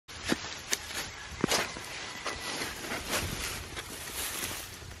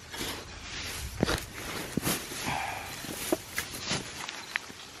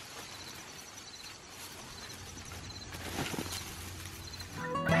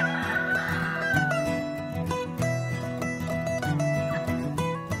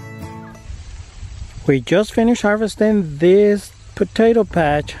We just finished harvesting this potato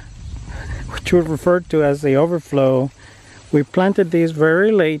patch, which we refer to as the overflow. We planted these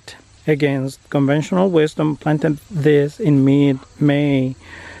very late against conventional wisdom, planted this in mid-May.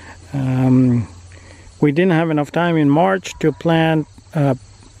 We didn't have enough time in March to plant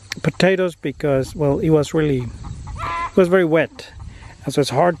potatoes because, well, it was very wet, and so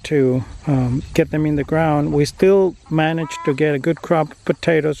it's hard to get them in the ground. We still managed to get a good crop of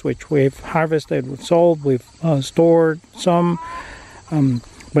potatoes, which we've harvested, we've sold, we've stored some.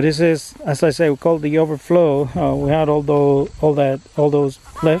 But this is, as I say, we call it the overflow. We had all those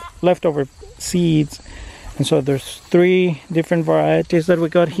leftover seeds, and so there's 3 different varieties that we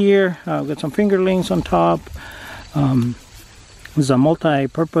got here. We got some fingerlings on top. There's a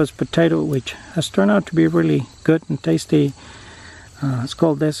multi-purpose potato which has turned out to be really good and tasty. It's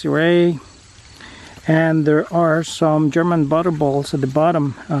called Desiree, and there are some German butterballs at the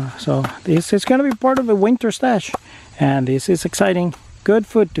bottom. So this is going to be part of a winter stash, and this is exciting. Good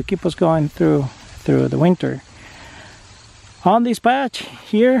food to keep us going through the winter. On this patch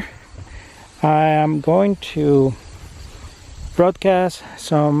here, I am going to broadcast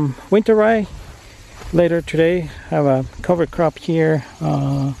some winter rye later today. Have a cover crop here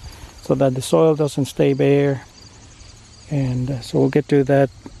so that the soil doesn't stay bare, and so we'll get to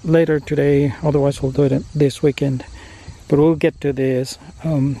that later today. Otherwise we'll do it this weekend, but we'll get to this,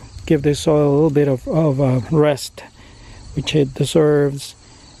 give this soil a little bit of rest which it deserves,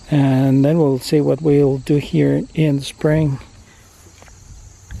 and then we'll see what we'll do here in the spring.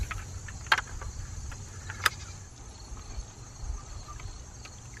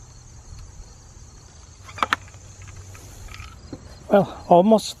 Well,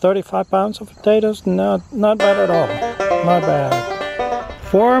 almost 35 pounds of potatoes. Not bad at all. Not bad.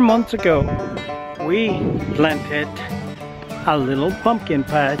 4 months ago, we planted a little pumpkin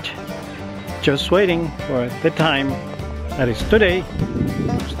patch, just waiting for the time that is today.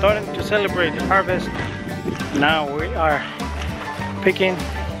 We're starting to celebrate the harvest. Now we are picking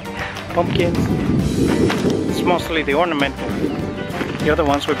pumpkins. It's mostly the ornamental. The other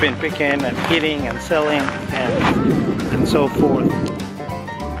ones we've been picking and eating and selling and so forth.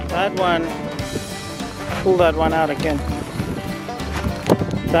 That one, pull that one out again.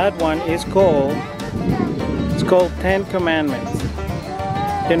 That one is called, it's called 10 Commandments.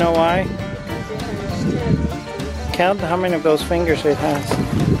 You know why? Count how many of those fingers it has.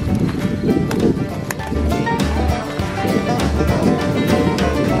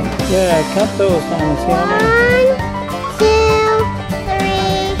 Yeah, count those and see how many. 1, 2, 3,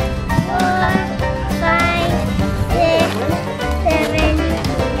 4, 5, 6, 7,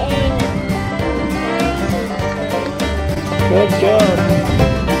 8, 9. Good job.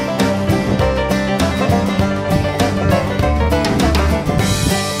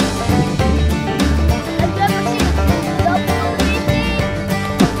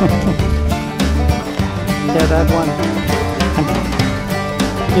 Yeah, that one.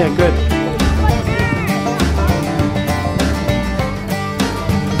 Yeah, good.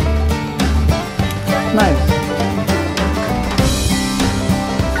 Nice.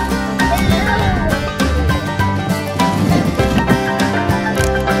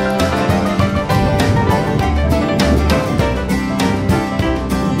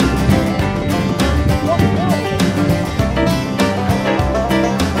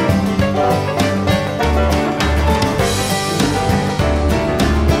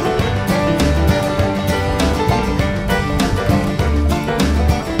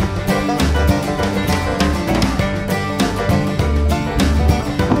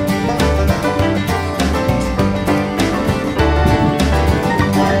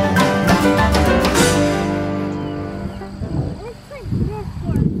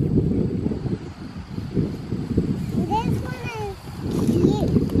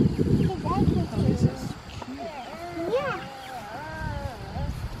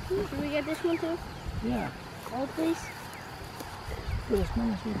 Can we get this one too? Yeah. All please? Put as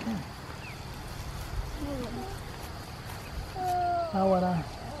many as we can. Now what?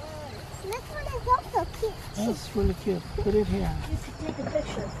 This one is also cute. That's really cute. Put it here. You could take a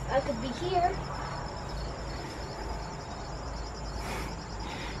picture. I could be here.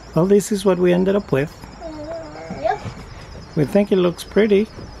 Well, this is what we ended up with. Yep. We think it looks pretty.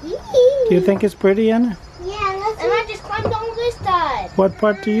 Do you think it's pretty, Anna? Yeah, and I just climbed on this side. What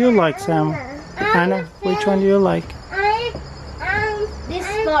part do you like, Sam? Anna, which one do you like?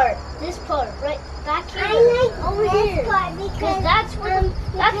 This part, right back here. I like over here. Part because that's where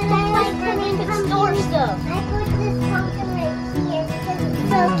that's the place where we can store stuff. I put this pumpkin right here because it's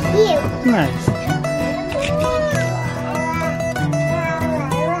so cute. Nice.